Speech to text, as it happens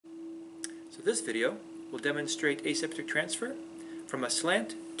So this video will demonstrate aseptic transfer from a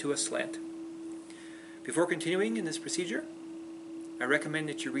slant to a slant. Before continuing in this procedure, I recommend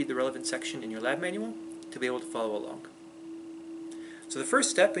that you read the relevant section in your lab manual to be able to follow along. So the first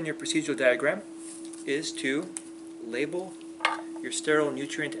step in your procedural diagram is to label your sterile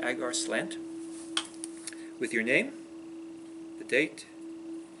nutrient agar slant with your name, the date,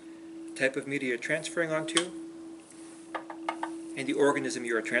 the type of media you're transferring onto, and the organism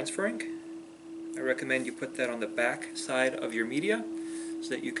you are transferring. I recommend you put that on the back side of your media so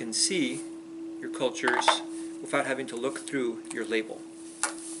that you can see your cultures without having to look through your label.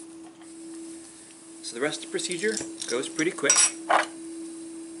 So the rest of the procedure goes pretty quick.